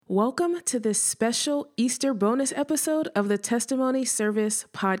Welcome to this special Easter bonus episode of the Testimony Service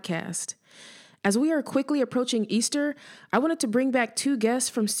podcast. As we are quickly approaching Easter, I wanted to bring back two guests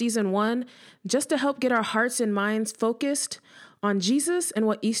from season 1 just to help get our hearts and minds focused on Jesus and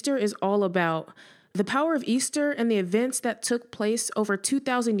what Easter is all about. The power of Easter and the events that took place over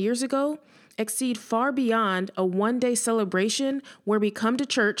 2,000 years ago exceed far beyond a one-day celebration where we come to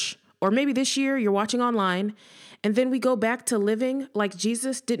church, or maybe this year you're watching online, and then we go back to living like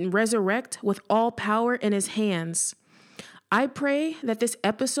Jesus didn't resurrect with all power in his hands. I pray that this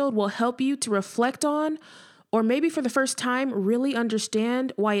episode will help you to reflect on, or maybe for the first time, really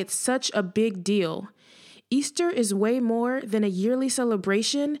understand why it's such a big deal. Easter is way more than a yearly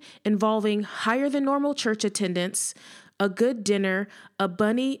celebration involving higher than normal church attendance, a good dinner, a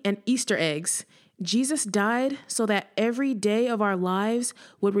bunny, and Easter eggs. Jesus died so that every day of our lives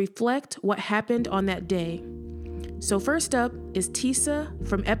would reflect what happened on that day. So first up is Tisa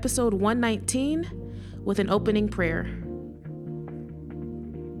from episode 119 with an opening prayer.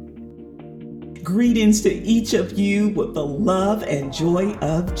 Greetings to each of you with the love and joy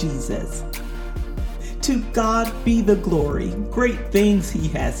of Jesus. To God be the glory, great things he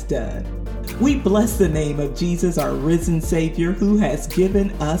has done. We bless the name of Jesus, our risen Savior, who has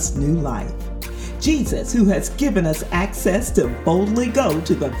given us new life. Jesus, who has given us access to boldly go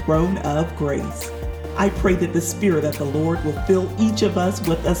to the throne of grace. I pray that the Spirit of the Lord will fill each of us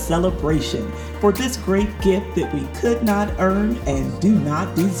with a celebration for this great gift that we could not earn and do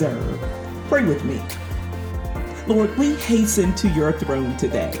not deserve. Pray with me. Lord, we hasten to your throne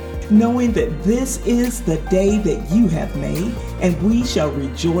today, knowing that this is the day that you have made, and we shall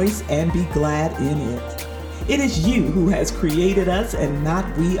rejoice and be glad in it. It is you who has created us and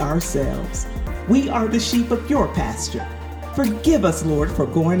not we ourselves. We are the sheep of your pasture. Forgive us, Lord, for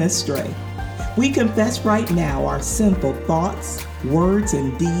going astray. We confess right now our sinful thoughts, words,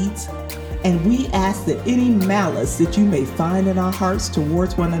 and deeds, and we ask that any malice that you may find in our hearts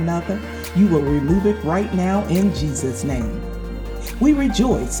towards one another, you will remove it right now in Jesus' name. We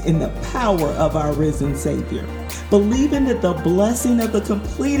rejoice in the power of our risen Savior, believing that the blessing of the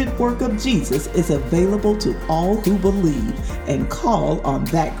completed work of Jesus is available to all who believe and call on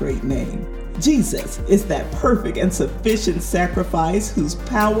that great name. Jesus is that perfect and sufficient sacrifice whose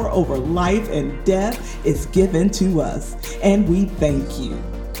power over life and death is given to us, and we thank you.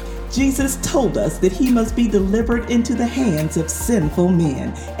 Jesus told us that he must be delivered into the hands of sinful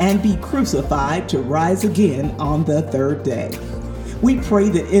men and be crucified to rise again on the third day. We pray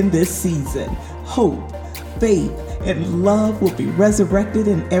that in this season, hope, faith, and love will be resurrected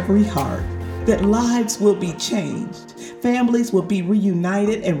in every heart, that lives will be changed, families will be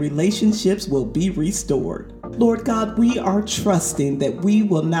reunited, and relationships will be restored. Lord God, we are trusting that we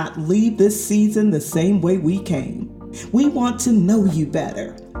will not leave this season the same way we came. We want to know you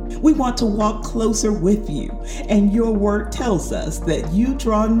better. We want to walk closer with you, and your word tells us that you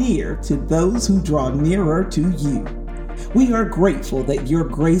draw near to those who draw nearer to you. We are grateful that your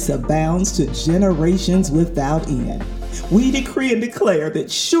grace abounds to generations without end. We decree and declare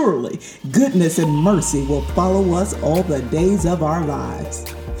that surely goodness and mercy will follow us all the days of our lives.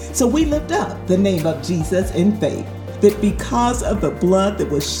 So we lift up the name of Jesus in faith, that because of the blood that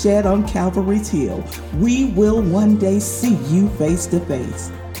was shed on Calvary's hill, we will one day see you face to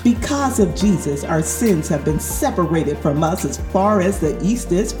face. Because of Jesus, our sins have been separated from us as far as the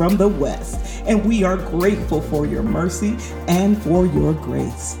east is from the west, and we are grateful for your mercy and for your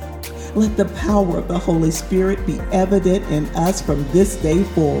grace. Let the power of the Holy Spirit be evident in us from this day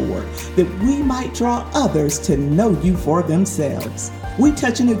forward, that we might draw others to know you for themselves. We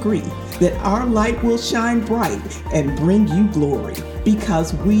touch and agree that our light will shine bright and bring you glory,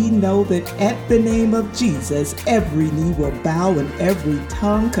 because we know that at the name of Jesus, every knee will bow and every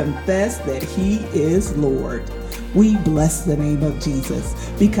tongue confess that he is Lord. We bless the name of Jesus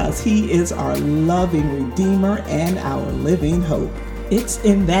because he is our loving Redeemer and our living hope. It's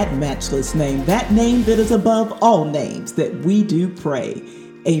in that matchless name, that name that is above all names, that we do pray.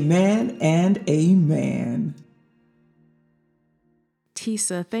 Amen and amen.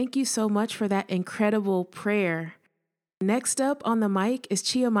 Tisa, thank you so much for that incredible prayer. Next up on the mic is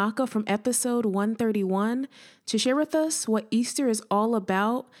Chiamaka from episode 131 to share with us what Easter is all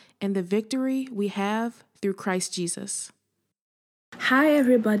about and the victory we have through Christ Jesus. Hi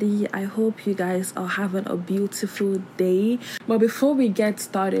everybody, I hope you guys are having a beautiful day. But before we get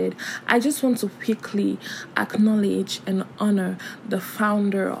started, I just want to quickly acknowledge and honor the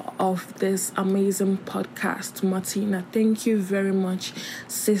founder of this amazing podcast, Martina. Thank you very much,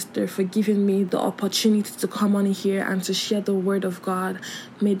 sister, for giving me the opportunity to come on here and to share the word of God.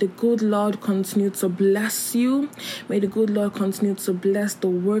 May the good Lord continue to bless you. May the good Lord continue to bless the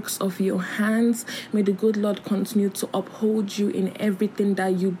works of your hands. May the good Lord continue to uphold you in everything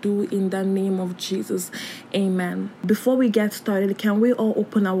that you do in the name of Jesus. Amen. Before we get started, can we all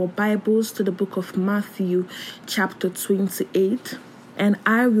open our Bibles to the book of Matthew, chapter 28? And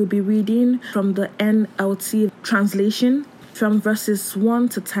I will be reading from the NLT translation from verses 1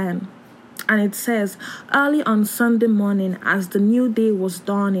 to 10. And it says, early on Sunday morning, as the new day was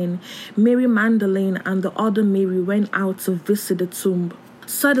dawning, Mary Magdalene and the other Mary went out to visit the tomb.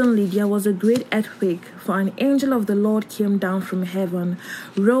 Suddenly there was a great earthquake, for an angel of the Lord came down from heaven,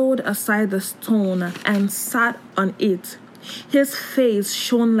 rolled aside the stone, and sat on it. His face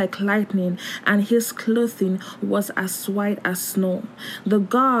shone like lightning, and his clothing was as white as snow. The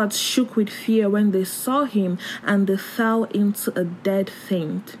guards shook with fear when they saw him, and they fell into a dead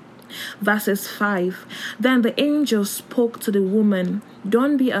faint. Verses 5. Then the angel spoke to the woman.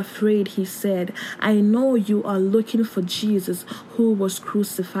 Don't be afraid, he said. I know you are looking for Jesus who was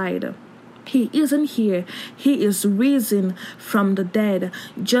crucified. He isn't here. He is risen from the dead,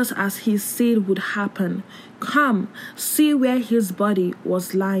 just as he said would happen. Come, see where his body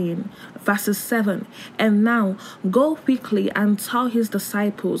was lying. Verses 7. And now go quickly and tell his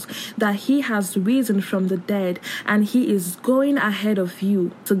disciples that he has risen from the dead, and he is going ahead of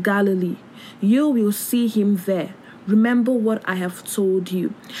you to Galilee. You will see him there. Remember what I have told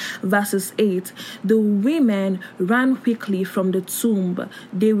you. Verses 8. The women ran quickly from the tomb.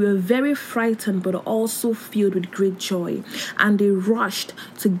 They were very frightened, but also filled with great joy. And they rushed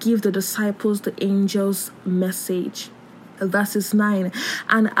to give the disciples the angel's message. Verses 9.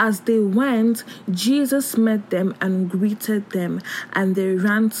 And as they went, Jesus met them and greeted them, and they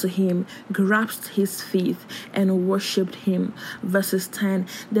ran to him, grasped his feet, and worshipped him. Verses 10.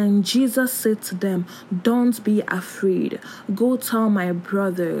 Then Jesus said to them, don't be afraid. Go tell my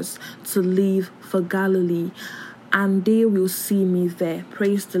brothers to leave for Galilee, and they will see me there.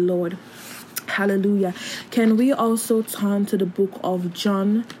 Praise the Lord. Hallelujah. Can we also turn to the book of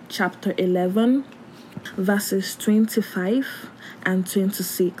John, chapter 11? Verses 25 and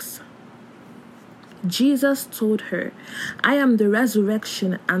 26. Jesus told her, I am the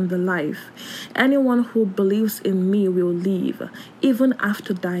resurrection and the life. Anyone who believes in me will live, even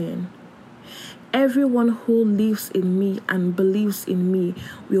after dying. Everyone who lives in me and believes in me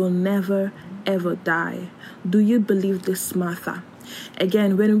will never, ever die. Do you believe this, Martha?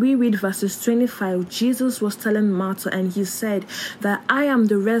 Again, when we read verses 25, Jesus was telling Martha, and he said that I am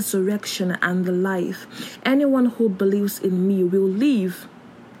the resurrection and the life. Anyone who believes in me will live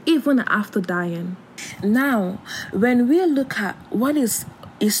even after dying. Now, when we look at what is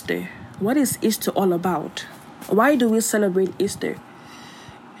Easter all about? Why do we celebrate Easter?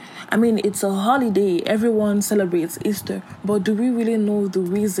 I mean, it's a holiday. Everyone celebrates Easter. But do we really know the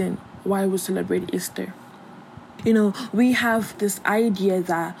reason why we celebrate Easter? You know, we have this idea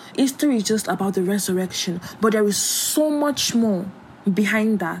that Easter is just about the resurrection, but there is so much more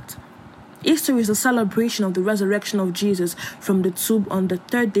behind that. Easter is a celebration of the resurrection of Jesus from the tomb on the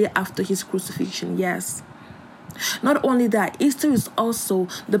third day after his crucifixion, yes. Not only that, Easter is also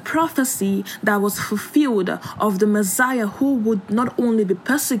the prophecy that was fulfilled of the Messiah who would not only be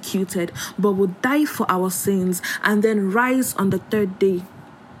persecuted, but would die for our sins and then rise on the third day.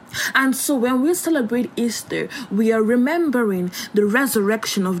 And so when we celebrate Easter, we are remembering the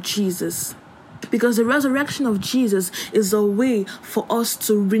resurrection of Jesus. Because the resurrection of Jesus is a way for us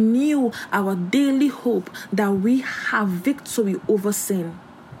to renew our daily hope that we have victory over sin.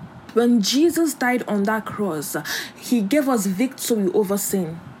 When Jesus died on that cross, he gave us victory over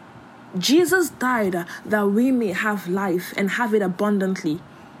sin. Jesus died that we may have life and have it abundantly.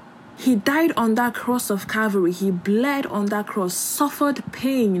 He died on that cross of Calvary. He bled on that cross, suffered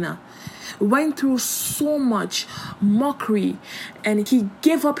pain, went through so much mockery, and he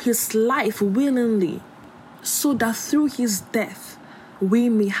gave up his life willingly so that through his death, we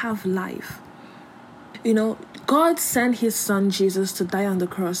may have life. You know, God sent his son Jesus to die on the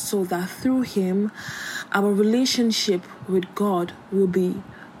cross so that through him, our relationship with God will be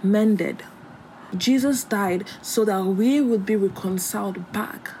mended. Jesus died so that we would be reconciled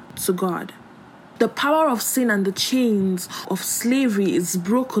back to God. The power of sin and the chains of slavery is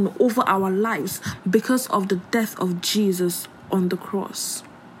broken over our lives because of the death of Jesus on the cross.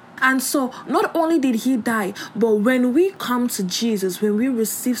 And so not only did he die, but when we come to Jesus, when we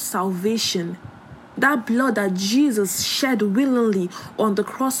receive salvation, that blood that Jesus shed willingly on the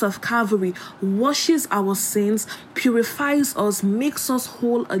cross of Calvary washes our sins, purifies us, makes us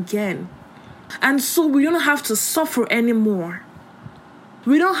whole again. And so we don't have to suffer anymore.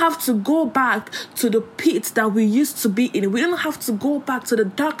 We don't have to go back to the pit that we used to be in. We don't have to go back to the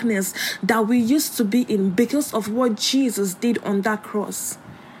darkness that we used to be in because of what Jesus did on that cross.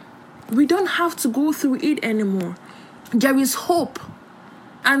 We don't have to go through it anymore. There is hope.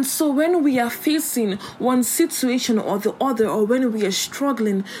 And so when we are facing one situation or the other, or when we are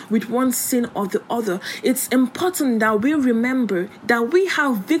struggling with one sin or the other, it's important that we remember that we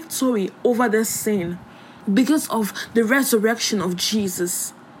have victory over the sin because of the resurrection of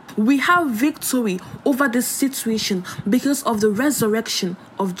Jesus. We have victory over this situation because of the resurrection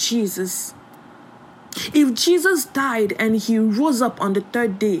of Jesus. If Jesus died and he rose up on the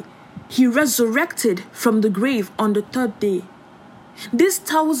third day, he resurrected from the grave on the third day. This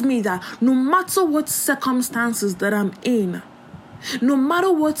tells me that no matter what circumstances that I'm in, no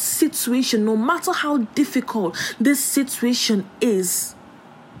matter what situation, no matter how difficult this situation is,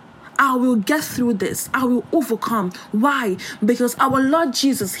 I will get through this. I will overcome. Why? Because our Lord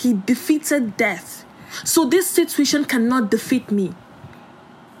Jesus, he defeated death. So this situation cannot defeat me.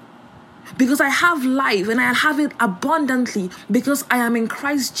 Because I have life and I have it abundantly because I am in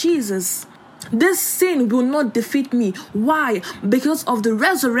Christ Jesus. This sin will not defeat me. Why? Because of the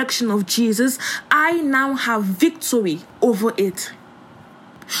resurrection of Jesus, I now have victory over it.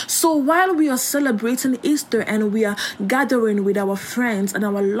 So while we are celebrating Easter and we are gathering with our friends and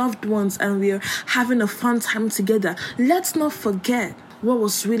our loved ones and we are having a fun time together, let's not forget what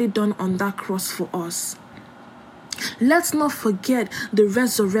was really done on that cross for us. Let's not forget the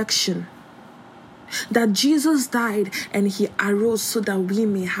resurrection. That Jesus died and he arose so that we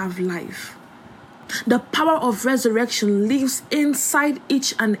may have life. The power of resurrection lives inside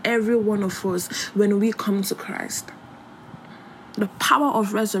each and every one of us when we come to Christ. The power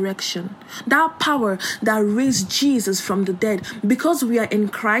of resurrection, that power that raised Jesus from the dead, because we are in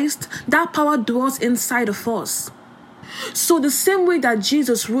Christ, that power dwells inside of us. So the same way that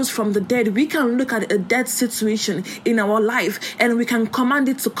Jesus rose from the dead, we can look at a dead situation in our life and we can command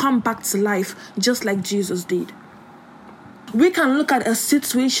it to come back to life just like Jesus did. We can look at a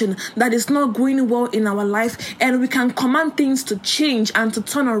situation that is not going well in our life and we can command things to change and to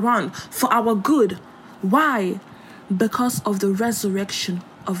turn around for our good. Why? Because of the resurrection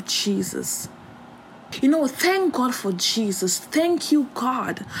of Jesus. Thank God for Jesus. Thank you,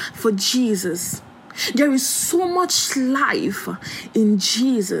 God, for Jesus. There is so much life in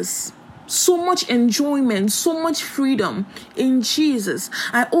Jesus. So much enjoyment, so much freedom in Jesus.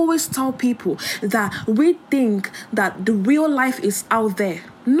 I always tell people that we think that the real life is out there.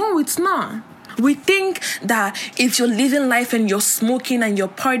 No, it's not. We think that if you're living life and you're smoking and you're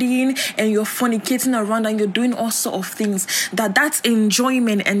partying and you're fornicating around and you're doing all sorts of things, that's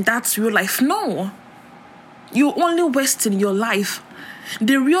enjoyment and that's real life. No. You're only wasting your life.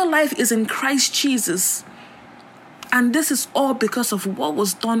 The real life is in Christ Jesus. And this is all because of what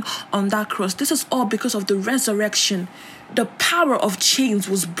was done on that cross. This is all because of the resurrection. The power of chains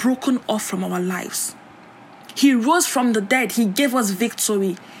was broken off from our lives. He rose from the dead. He gave us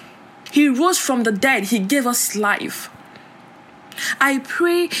victory. He rose from the dead. He gave us life. I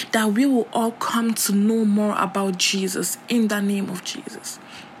pray that we will all come to know more about Jesus in the name of Jesus.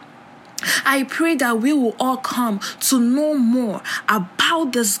 I pray that we will all come to know more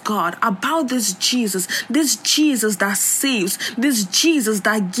about this God, about this Jesus that saves, this Jesus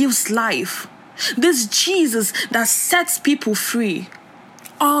that gives life, this Jesus that sets people free,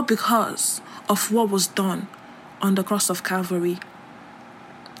 all because of what was done on the cross of Calvary.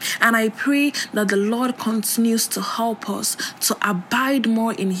 And I pray that the Lord continues to help us to abide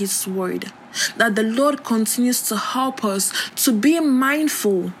more in His word, that the Lord continues to help us to be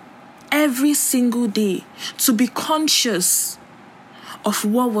mindful every single day, to be conscious of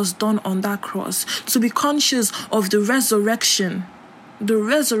what was done on that cross, to be conscious of the resurrection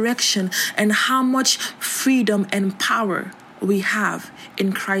and how much freedom and power we have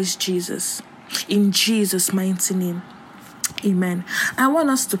in Christ Jesus. In Jesus' mighty name, amen. I want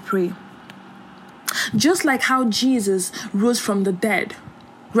us to pray. Just like how Jesus rose from the dead,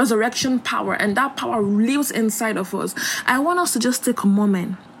 resurrection power, and that power lives inside of us, I want us to just take a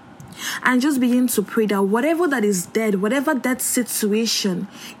moment And just begin to pray that whatever that is dead, whatever dead situation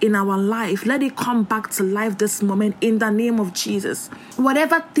in our life, let it come back to life this moment in the name of Jesus.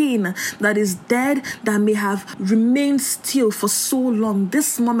 Whatever thing that is dead that may have remained still for so long,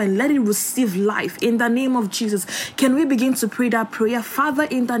 this moment, let it receive life in the name of Jesus. Can we begin to pray that prayer? Father,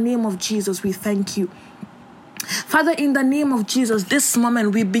 in the name of Jesus, we thank you. Father, in the name of Jesus, this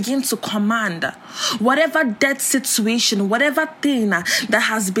moment we begin to command whatever dead situation, whatever thing that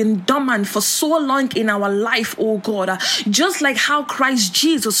has been dormant for so long in our life, oh God, just like how Christ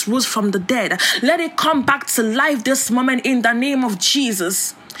Jesus rose from the dead, let it come back to life this moment in the name of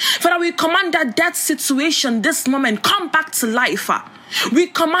Jesus. Father, we command that dead situation this moment come back to life. We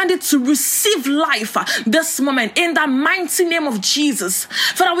command it to receive life this moment in the mighty name of Jesus.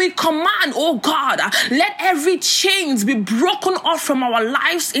 Father, we command, oh God, let every chains be broken off from our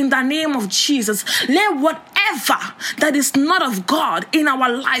lives in the name of Jesus. Let whatever that is not of God in our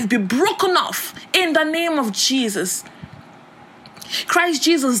life be broken off in the name of Jesus. Christ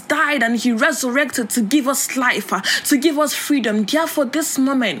Jesus died and he resurrected to give us life, to give us freedom. Therefore, this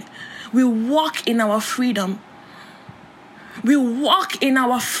moment, we walk in our freedom. We walk in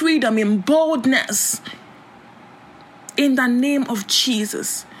our freedom in boldness in the name of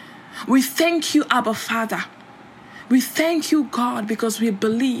Jesus. We thank you, Abba Father. We thank you, God, because we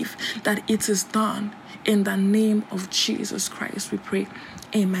believe that it is done. In the name of Jesus Christ, we pray.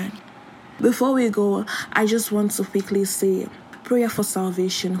 Amen. Before we go, I just want to quickly say prayer for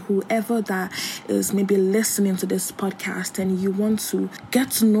salvation. Whoever that is maybe listening to this podcast and you want to get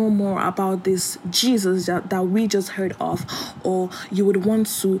to know more about this Jesus that we just heard of, or you would want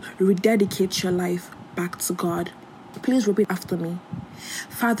to rededicate your life back to God, please repeat after me.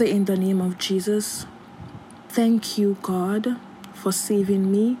 Father, in the name of Jesus, thank you, God, for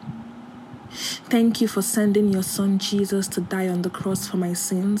saving me. Thank you for sending your son Jesus to die on the cross for my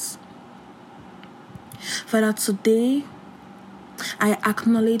sins. Father, today I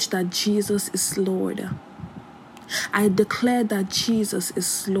acknowledge that Jesus is Lord. I declare that Jesus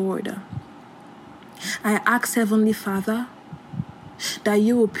is Lord. I ask, Heavenly Father, that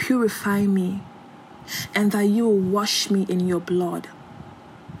you will purify me and that you will wash me in your blood.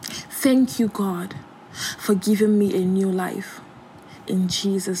 Thank you, God, for giving me a new life. In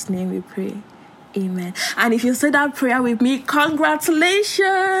Jesus' name we pray. Amen. And if you said that prayer with me,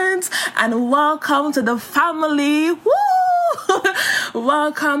 congratulations and welcome to the family. Woo!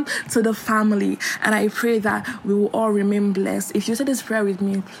 Welcome to the family. And I pray that we will all remain blessed. If you said this prayer with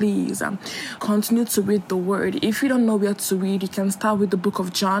me, please continue to read the word. If you don't know where to read, you can start with the book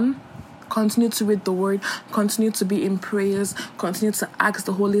of John. Continue to read the word, continue to be in prayers, continue to ask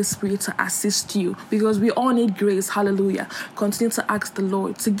the Holy Spirit to assist you, because we all need grace. Hallelujah. Continue to ask the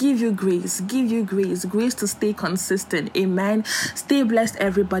Lord to give you grace to stay consistent. Amen. Stay blessed,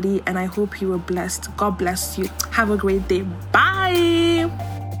 everybody, and I hope you were blessed. God bless you. Have a great day. Bye.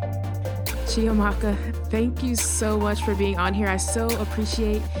 Chiamaka, thank you so much for being on here. I so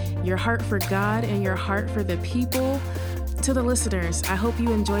appreciate your heart for God and your heart for the people. To the listeners, I hope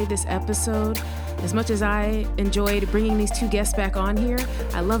you enjoyed this episode as much as I enjoyed bringing these two guests back on here.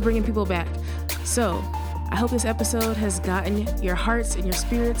 I love bringing people back. So I hope this episode has gotten your hearts and your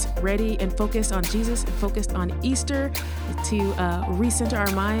spirits ready and focused on Jesus and focused on Easter to recenter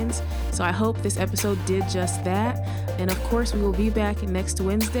our minds. So I hope this episode did just that. And of course, we will be back next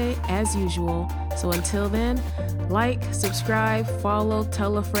Wednesday as usual. So until then, like, subscribe, follow,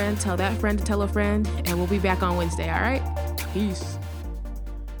 tell a friend, tell that friend to tell a friend, and we'll be back on Wednesday, all right? Peace.